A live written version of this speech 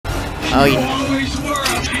Oh yeah.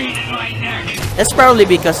 That's probably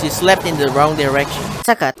because you slept in the wrong direction.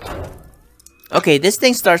 Sakat. Okay, this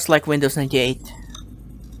thing starts like Windows 98.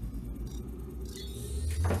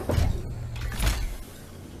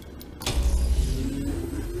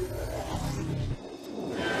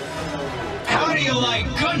 How do you like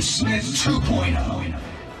Gunsmith 2.0?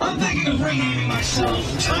 I'm thinking of renaming myself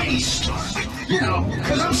Tiny Stark. You know,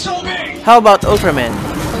 because I'm so big. How about Ultraman?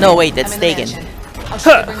 No, wait, that's taken. I'll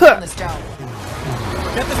bring down this dome.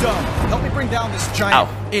 Get the dome. Help me bring down this giant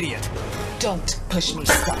idiot. Don't push me,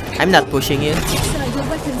 Stark. I'm not pushing you.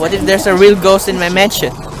 What if there's a real ghost in my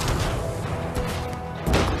mansion?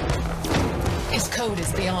 His code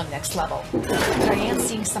is beyond next level, but I am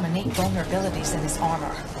seeing some innate vulnerabilities in his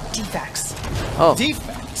armor. Defects. Oh.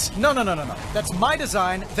 Defects? No. That's my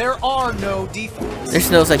design. There are no defects. There's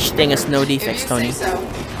no such thing as no defects, If you Tony. say so.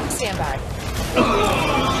 Stand by.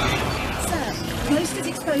 Sir, Ghost has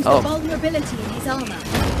exposed a vulnerability in his armor.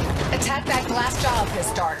 Attack that glass jaw of his,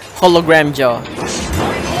 Stark. Hologram jaw.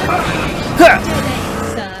 Delay,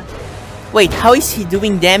 sir. Wait, how is he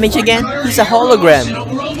doing damage again? He's a hologram. In a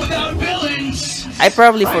world without villains. I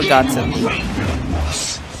probably forgot something.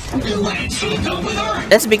 You went into the dome with her.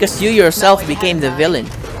 That's because you yourself became the villain.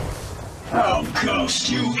 Oh, Ghost,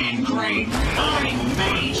 you ingrate. I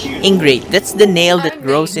made you. Ingrate, that's the nail that I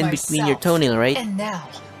grows made in between your myself, toenail, right? And now,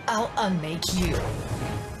 I'll unmake you.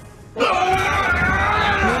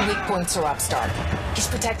 No weak points are up, Stark. He's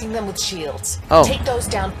protecting them with shields. Oh. Take those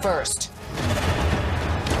down first.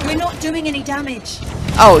 We're not doing any damage.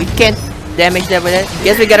 Oh, it can't damage that with that?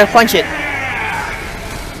 Guess we gotta punch it.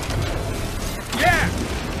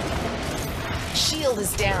 Shield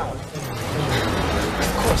is down.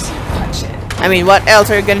 Of course you punch it. I mean, what else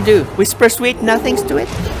are you gonna do? Whisper sweet nothings to it?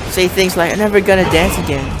 Say things like, I'm never gonna dance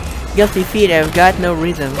again. Guilty feet, I've got no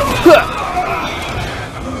rhythm.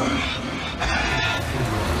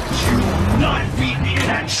 Not beat me in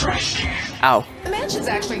that trash can. Ow. The mansion's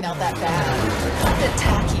actually not that bad. A bit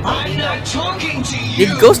tacky, I'm maybe. not talking to you.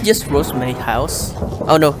 Did Ghost just roast my house?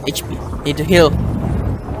 Oh no, HP. Need to heal.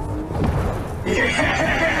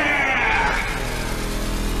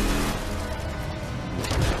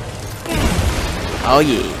 Oh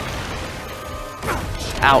yeah.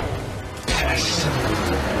 Ow.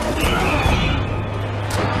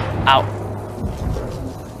 Ow.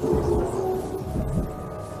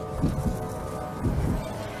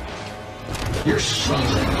 You're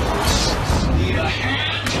struggling, boss. Need a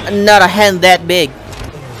hand? Not a hand that big.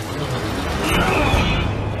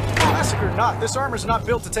 Classic or not, this armor's not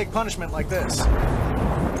built to take punishment like this.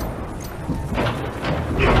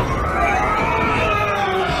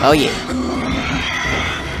 Oh yeah.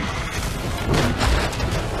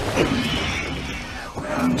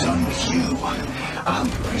 When I'm done with you, I'll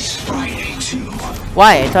race Friday too.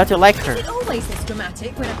 Why? I thought you liked her. It always is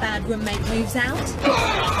dramatic when a bad roommate moves out.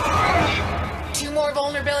 2 more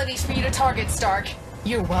vulnerabilities for you to target, Stark.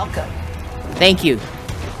 You're welcome. Thank you.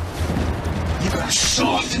 You got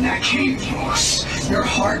soft in that cave, boss. Your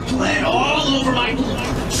heart bled all over my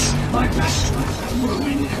clothes. My best friend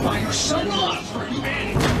ruined by your sudden love for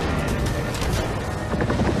humanity.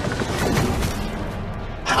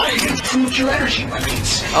 I improved your energy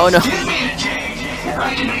weapons. Oh no. Give me a day, and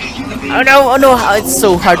I can make a human being. Oh no, oh no, it's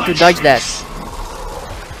so hard to dodge that.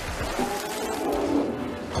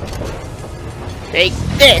 Take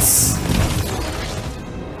this!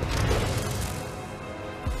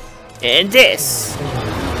 And this!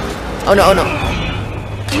 Oh no, oh no.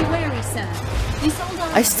 Be wary, sir. This old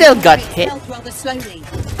armor I still got regenerates hit. health rather slowly.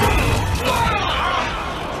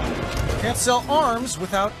 Can't sell arms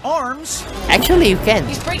without arms. Actually, you can.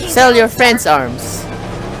 He's breaking Sell down your the friend's dark. arms.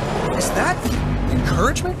 Is that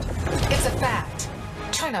encouragement? It's a fact.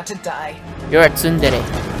 Try not to die. You're a tsundere.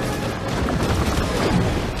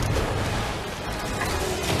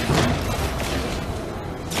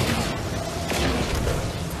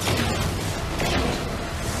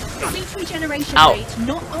 Speech regeneration Ow. rate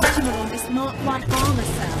not optimal on this Mark 1 armor,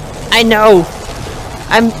 sir. I know!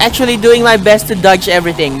 I'm actually doing my best to dodge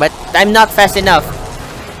everything, but I'm not fast enough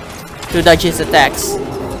to dodge his attacks.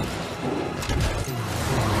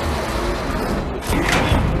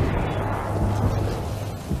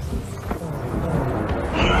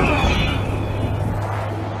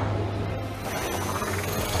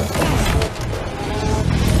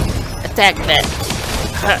 Attack that.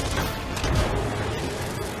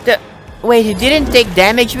 Wait, he didn't take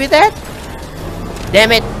damage with that?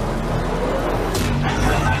 Damn it.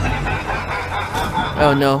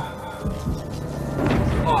 Oh no.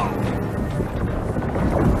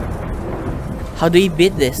 How do we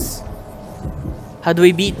beat this? How do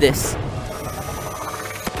we beat this?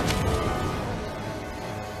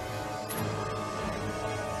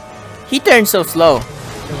 He turned so slow.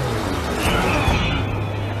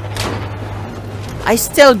 I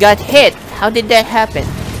still got hit. How did that happen?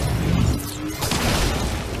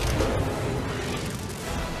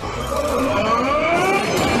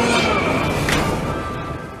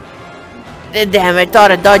 Damn, I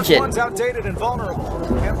thought I dodged it. One's outdated and vulnerable.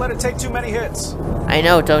 Can't let it take too many hits. I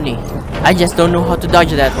know, Tony. I just don't know how to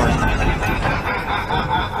dodge that one.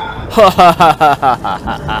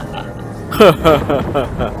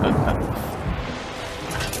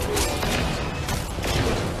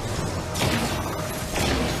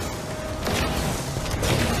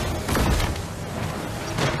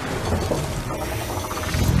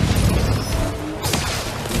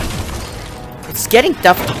 It's getting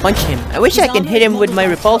tough to punch him. I wish I can hit him with my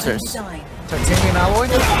repulsors. Titanium alloy?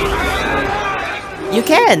 You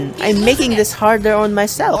can! I'm making this harder on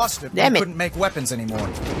myself. Lost it, Damn it. Couldn't make weapons anymore.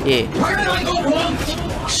 Yeah. Where did I go wrong,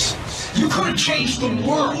 boss? You could have changed the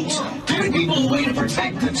world, giving people a way to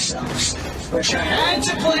protect themselves. But you had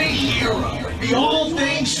to play hero, be all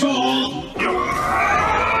things to all.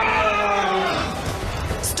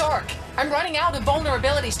 Stark, I'm running out of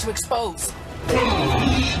vulnerabilities to expose.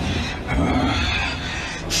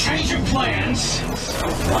 Change your plans.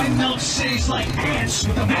 Why melt cities like ants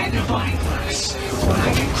with a magnifying glass? When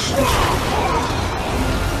I can crawl.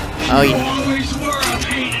 Oh, You yeah. always were a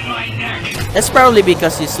pain in my neck. That's probably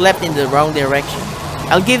because you slept in the wrong direction.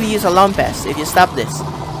 I'll give you a long pass if you stop this.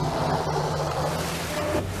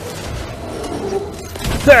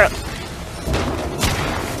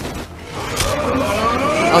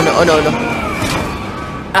 Oh no, oh no, no.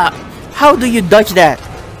 How do you dodge that?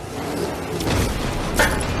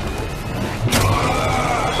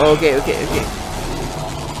 Okay, okay, okay.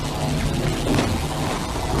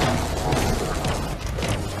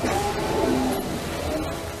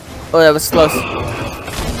 Oh, that was close.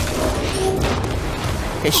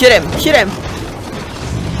 Okay, shoot him! Shoot him!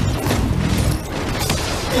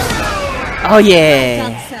 Oh yeah!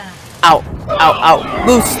 Done, sir. Ow! Ow! Ow!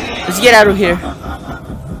 Boost! Let's get out of here.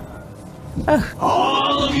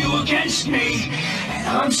 All of you against me, and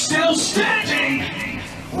I'm still standing.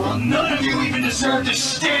 Well, none of you even deserve to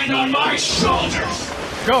stand on my shoulders.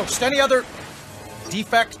 Ghost, any other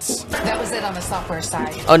defects? That was it on the software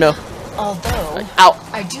side. Oh no! Although, Ow!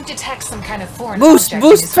 I do detect some kind of foreign Boost! object in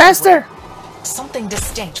Boost his faster! hardware. Something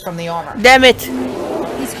distinct from the armor. Damn it!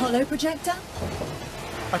 His hollow projector?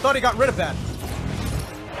 I thought he got rid of that.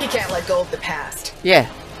 He can't let go of the past. Yeah.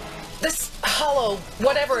 This hollow,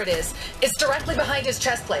 whatever it is directly behind his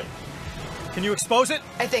chest plate. Can you expose it?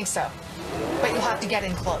 I think so. But you'll have to get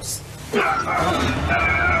in close.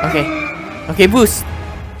 Okay. Okay, boost.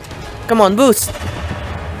 Come on, boost.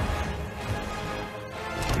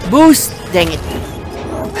 Boost! Dang it.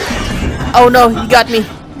 Oh no, he got me.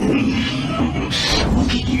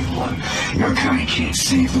 Look at you. Your kind can't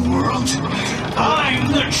save the world. I'm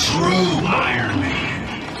the true Iron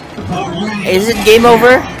Man. Is it game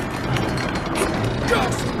over?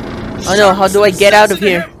 Oh no, how do I get out of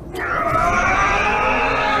here?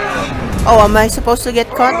 Oh, am I supposed to get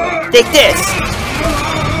caught? Take this!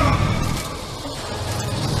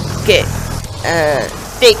 Okay.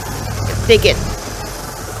 Take it.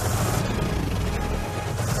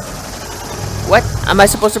 What? Am I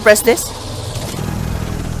supposed to press this?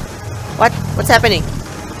 What? What's happening?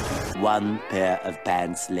 One pair of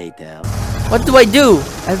pants later. What do I do?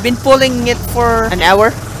 I've been pulling it for an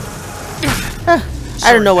hour.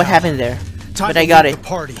 I don't know what happened there, but I got it.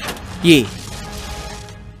 Party. Yeah.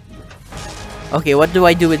 Okay, what do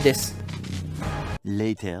I do with this?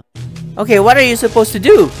 Later. Okay, what are you supposed to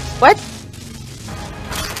do? What?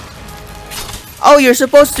 Oh, you're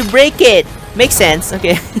supposed to break it. Makes sense.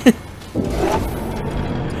 Okay.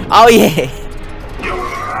 Oh yeah.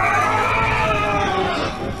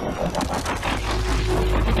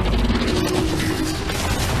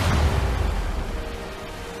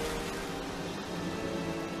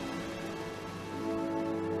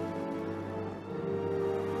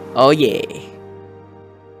 Oh yeah.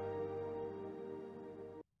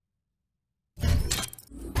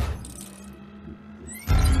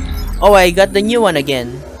 Oh, I got the new one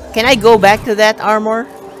again. Can I go back to that armor?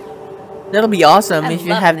 That'll be awesome if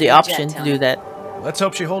you have the option to do that. Let's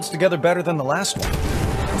hope she holds together better than the last one.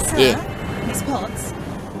 Sir, Yeah. Miss Potts,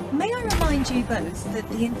 may I remind you both that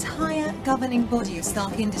the entire governing body of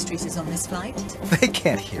Stark Industries is on this flight? They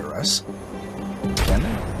can't hear us. Can they?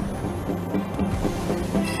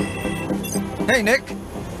 Hey, Nick.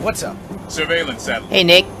 What's up? Surveillance satellite. Hey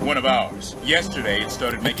Nick, One of ours. Yesterday, it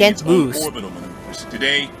started making can't its boost. own orbital maneuvers.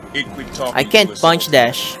 Today, it quit talking. I can't to us punch all.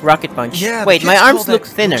 dash, rocket punch. Yeah, the Wait, my kids arms call look that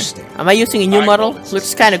thinner. boosting. Am I using a new I model? call it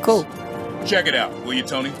Looks kinda cool. Check it out, will you,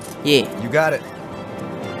 Tony? Yeah. You got it.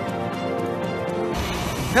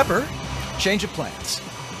 Pepper, change of plans.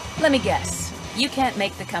 Let me guess. You can't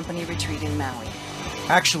make the company retreat in Maui.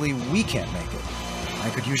 Actually, we can't make it. I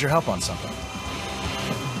could use your help on something.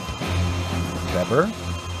 Pepper?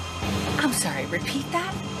 I'm sorry, repeat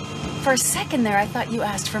that? For a second there, I thought you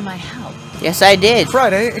asked for my help. Yes, I did.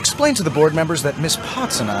 Friday, explain to the board members that Miss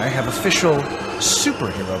Potts and I have official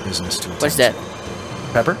superhero business to attend. What's that?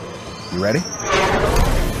 Pepper, you ready?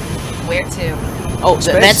 Where to? Oh,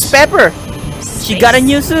 that's Pepper. She got a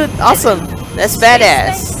new suit. Awesome. That's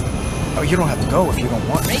badass. Oh, you don't have to go if you don't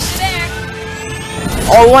want to. Right there.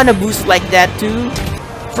 Oh, I want a boost like that too.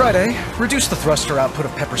 Friday, reduce the thruster output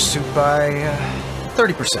of Pepper's suit by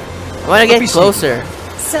 30%. I want to get closer.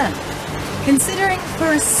 Sir, considering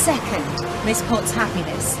for a second Miss Potts'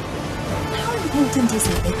 happiness, how important is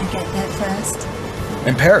it that you get there first?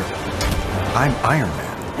 Imperative. I'm Iron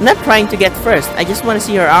Man. I'm not trying to get first. I just want to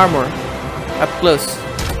see her armor up close.